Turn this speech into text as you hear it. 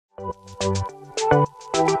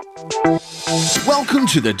Welcome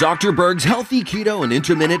to the Dr. Berg's Healthy Keto and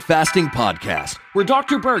Intermittent Fasting Podcast, where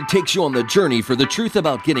Dr. Berg takes you on the journey for the truth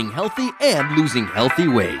about getting healthy and losing healthy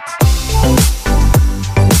weight.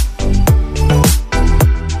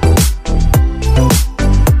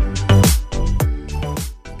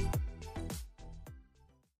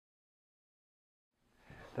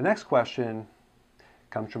 The next question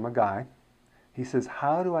comes from a guy. He says,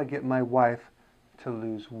 how do I get my wife to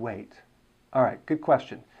lose weight? All right, good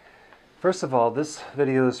question. First of all, this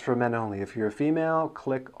video is for men only. If you're a female,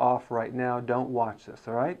 click off right now. Don't watch this,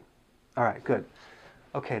 all right? All right, good.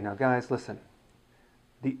 Okay, now guys, listen.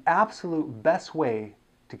 The absolute best way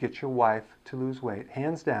to get your wife to lose weight,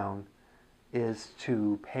 hands down, is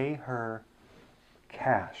to pay her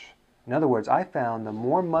cash. In other words, I found the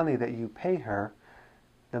more money that you pay her,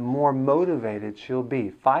 the more motivated she'll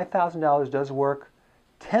be. $5,000 does work.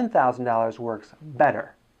 $10,000 works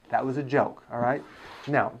better. That was a joke, all right?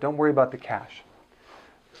 Now, don't worry about the cash.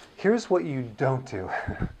 Here's what you don't do.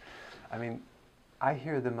 I mean, I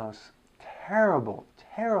hear the most terrible,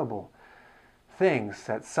 terrible things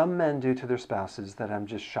that some men do to their spouses that I'm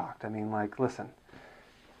just shocked. I mean, like, listen,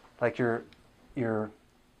 like you're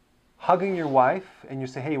hugging your wife and you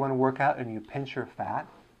say, hey, you want to work out, and you pinch her fat?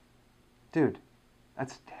 Dude,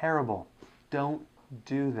 that's terrible. Don't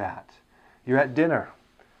do that. You're at dinner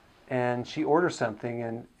and she orders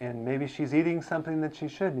something and maybe she's eating something that she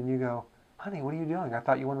shouldn't, and you go, honey, what are you doing? I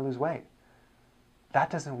thought you want to lose weight. That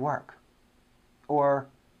doesn't work. Or,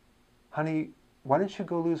 honey, why don't you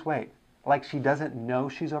go lose weight? Like she doesn't know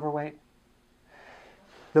she's overweight.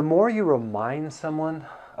 The more you remind someone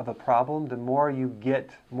of a problem, the more you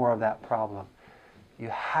get more of that problem. You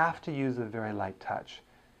have to use a very light touch.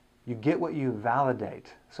 You get what you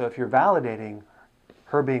validate. So if you're validating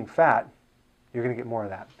her being fat, you're going to get more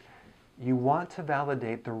of that. You want to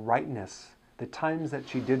validate the rightness, the times that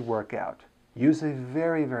she did work out. Use a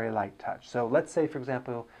very, very light touch. So let's say, for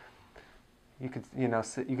example, you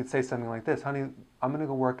could say something like this, honey, I'm going to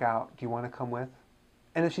go work out. Do you want to come with?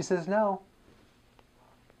 And if she says no,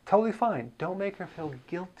 totally fine. Don't make her feel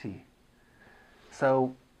guilty.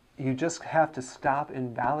 So you just have to stop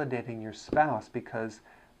invalidating your spouse, because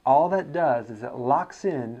all that does is it locks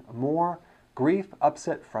in more grief,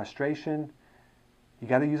 upset, frustration. You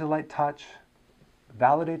got to use a light touch,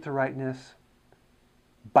 validate the rightness,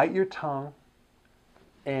 bite your tongue,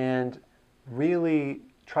 and really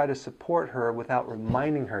try to support her without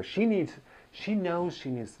reminding her. She knows she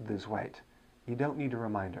needs to lose weight. You don't need to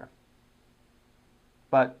remind her.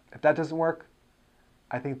 But if that doesn't work,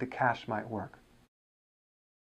 I think the cash might work.